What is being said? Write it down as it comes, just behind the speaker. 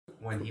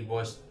when he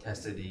was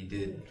tested, he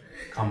did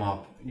come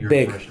up. Your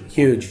Big,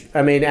 huge.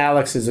 I mean,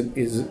 Alex is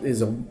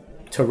a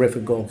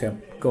terrific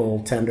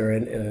goaltender,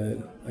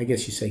 and I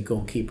guess you say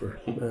goalkeeper.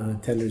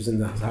 Tenders in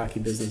the hockey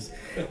business,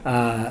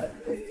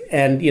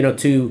 and you know,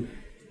 to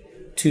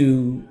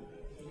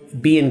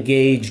be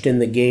engaged in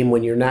the game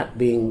when you're not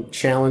being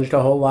challenged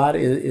a whole lot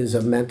is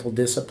a mental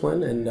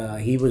discipline,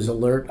 and he was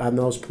alert on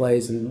those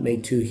plays and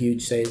made 2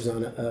 huge saves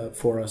on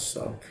for us.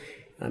 So,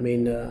 I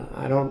mean,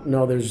 I don't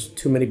know there's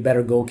too many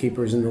better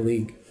goalkeepers in the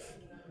league.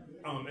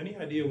 Any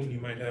idea when you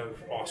might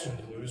have Austin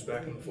Deleuze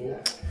back in the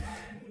fold?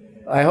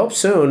 I hope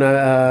soon.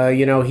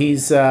 You know,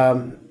 he's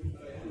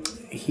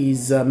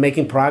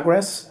making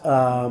progress.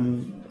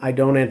 I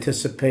don't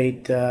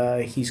anticipate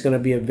he's going to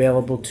be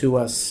available to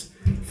us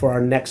for our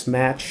next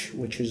match,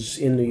 which is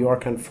in New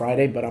York on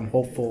Friday, but I'm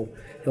hopeful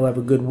he'll have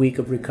a good week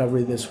of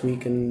recovery this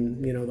week,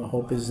 and you know, the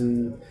hope is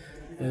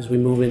as we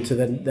move into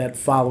that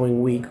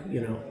following week, you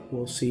know,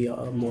 we'll see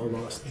more of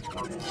Austin.